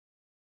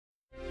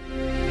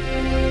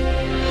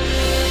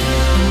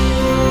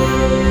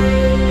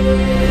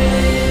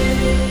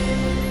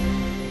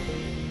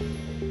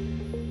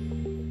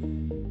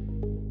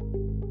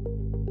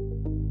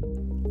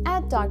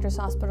Doctors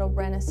Hospital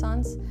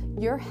Renaissance,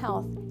 your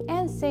health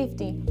and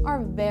safety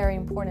are very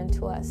important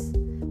to us.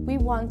 We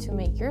want to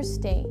make your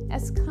stay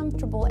as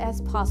comfortable as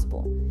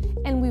possible,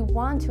 and we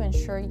want to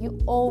ensure you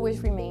always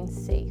remain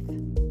safe.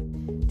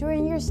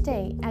 During your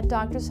stay at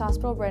Doctors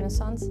Hospital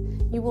Renaissance,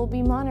 you will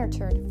be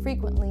monitored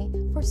frequently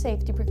for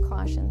safety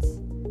precautions.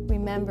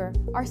 Remember,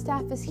 our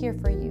staff is here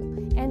for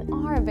you and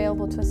are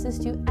available to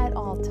assist you at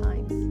all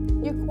times.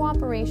 Your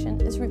cooperation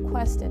is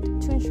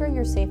requested to ensure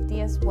your safety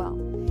as well.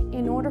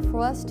 In order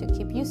for us to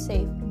keep you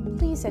safe,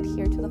 please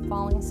adhere to the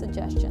following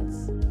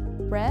suggestions.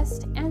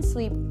 Rest and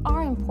sleep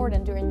are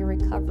important during your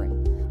recovery.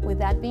 With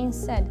that being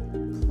said,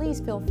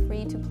 please feel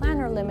free to plan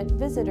or limit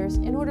visitors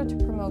in order to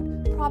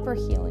promote proper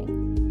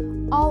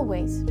healing.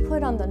 Always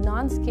put on the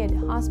non-skid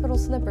hospital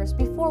slippers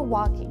before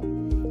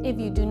walking. If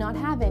you do not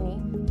have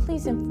any,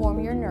 please inform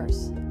your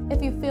nurse.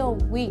 If you feel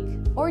weak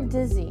or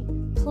dizzy,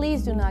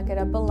 please do not get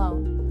up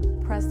alone.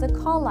 Press the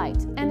call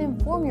light and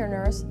inform your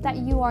nurse that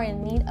you are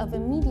in need of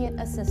immediate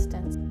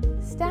assistance.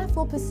 Staff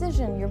will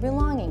position your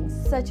belongings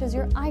such as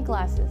your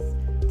eyeglasses,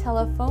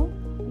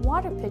 telephone,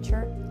 water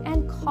pitcher,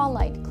 and call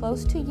light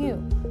close to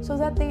you so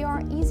that they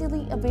are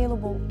easily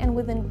available and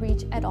within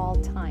reach at all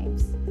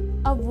times.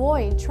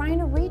 Avoid trying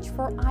to reach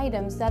for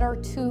items that are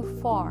too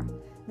far.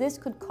 This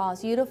could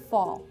cause you to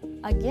fall.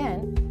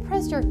 Again,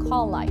 press your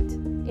call light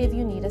if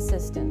you need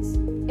assistance.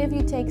 If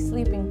you take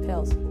sleeping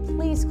pills,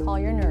 please call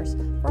your nurse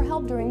for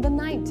help during the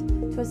night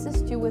to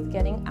assist you with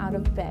getting out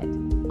of bed.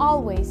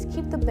 Always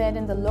keep the bed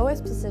in the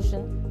lowest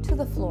position to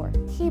the floor.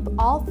 Keep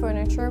all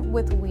furniture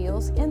with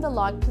wheels in the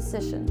locked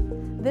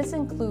position. This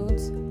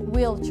includes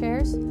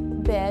wheelchairs,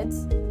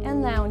 beds,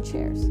 and lounge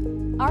chairs.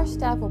 Our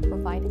staff will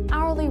provide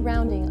hourly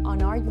rounding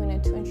on our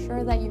unit to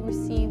ensure that you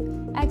receive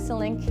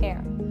excellent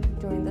care.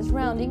 During this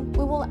rounding,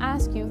 we will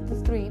ask you the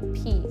 3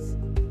 P's.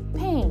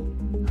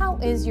 Pain. How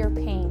is your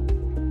pain?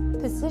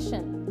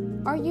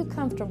 Position. Are you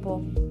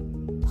comfortable?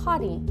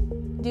 Potty.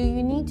 Do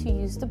you need to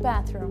use the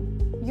bathroom?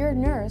 Your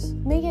nurse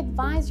may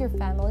advise your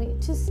family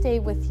to stay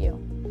with you.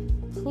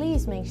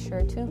 Please make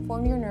sure to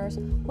inform your nurse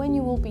when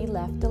you will be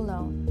left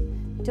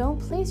alone. Don't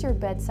place your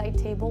bedside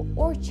table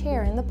or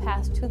chair in the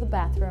path to the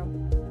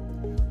bathroom.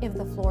 If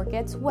the floor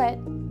gets wet,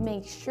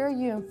 make sure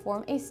you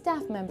inform a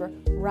staff member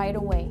right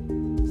away.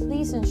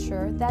 Please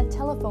ensure that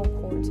telephone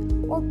cords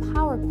or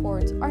power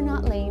cords are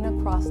not laying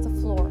across the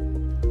floor.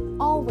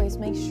 Always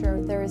make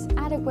sure there is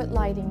adequate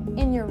lighting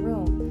in your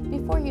room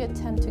before you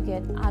attempt to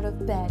get out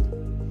of bed.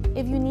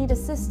 If you need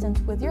assistance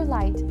with your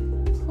light,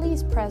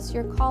 please press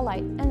your call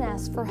light and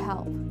ask for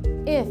help.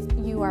 If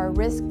you are at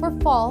risk for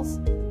falls,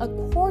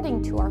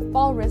 according to our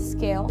fall risk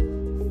scale,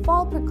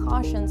 fall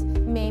precautions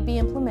may be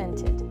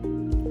implemented.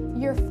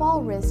 Your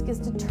fall risk is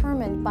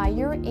determined by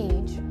your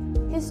age,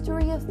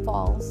 history of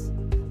falls,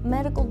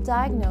 medical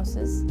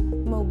diagnosis,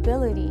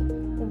 mobility,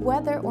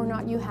 whether or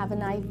not you have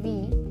an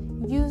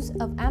IV, use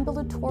of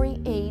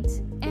ambulatory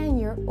aids, and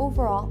your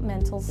overall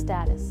mental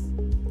status.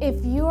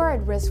 If you are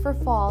at risk for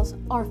falls,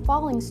 our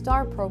Falling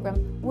Star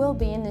program will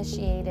be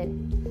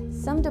initiated.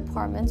 Some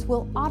departments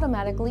will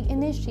automatically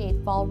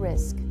initiate fall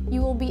risk.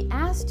 You will be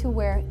asked to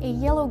wear a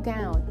yellow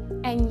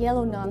gown and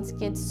yellow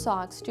non-skid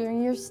socks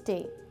during your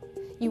stay.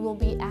 You will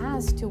be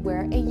asked to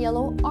wear a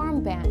yellow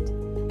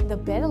armband. The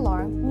bed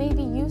alarm may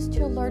be used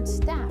to alert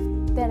staff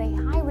that a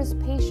high-risk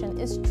patient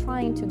is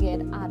trying to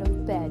get out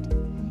of bed.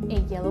 A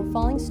yellow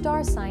Falling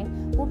Star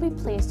sign will be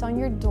placed on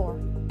your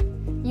door.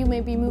 You may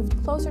be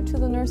moved closer to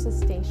the nurse's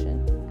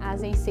station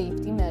as a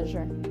safety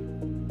measure.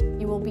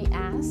 You will be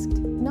asked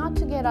not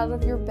to get out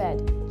of your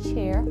bed,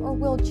 chair, or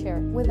wheelchair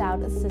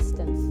without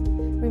assistance.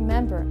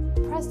 Remember,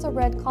 press the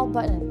red call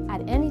button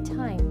at any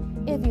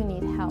time if you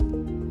need help.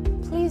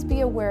 Please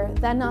be aware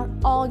that not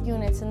all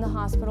units in the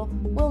hospital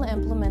will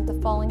implement the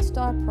Falling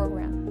Star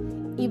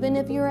program, even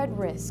if you're at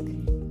risk.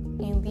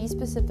 In these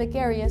specific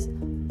areas,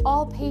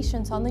 all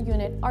patients on the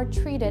unit are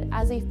treated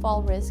as a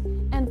fall risk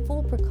and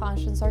full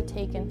precautions are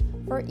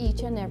taken for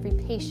each and every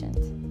patient.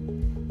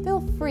 Feel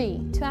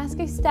free to ask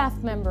a staff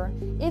member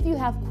if you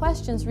have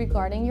questions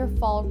regarding your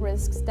fall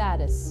risk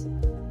status.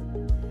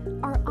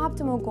 Our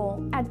optimal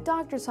goal at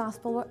Doctors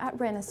Hospital at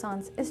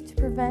Renaissance is to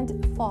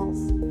prevent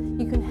falls.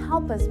 You can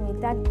help us meet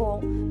that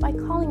goal by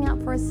calling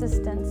out for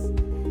assistance.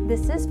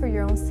 This is for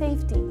your own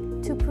safety,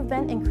 to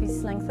prevent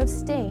increased length of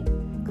stay,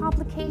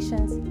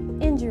 complications,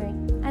 injury,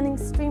 and in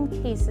extreme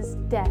cases,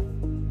 death.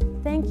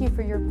 Thank you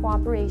for your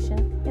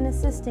cooperation in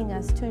assisting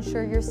us to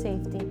ensure your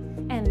safety,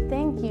 and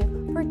thank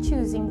you for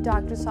choosing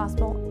Doctors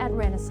Hospital at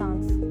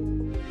Renaissance.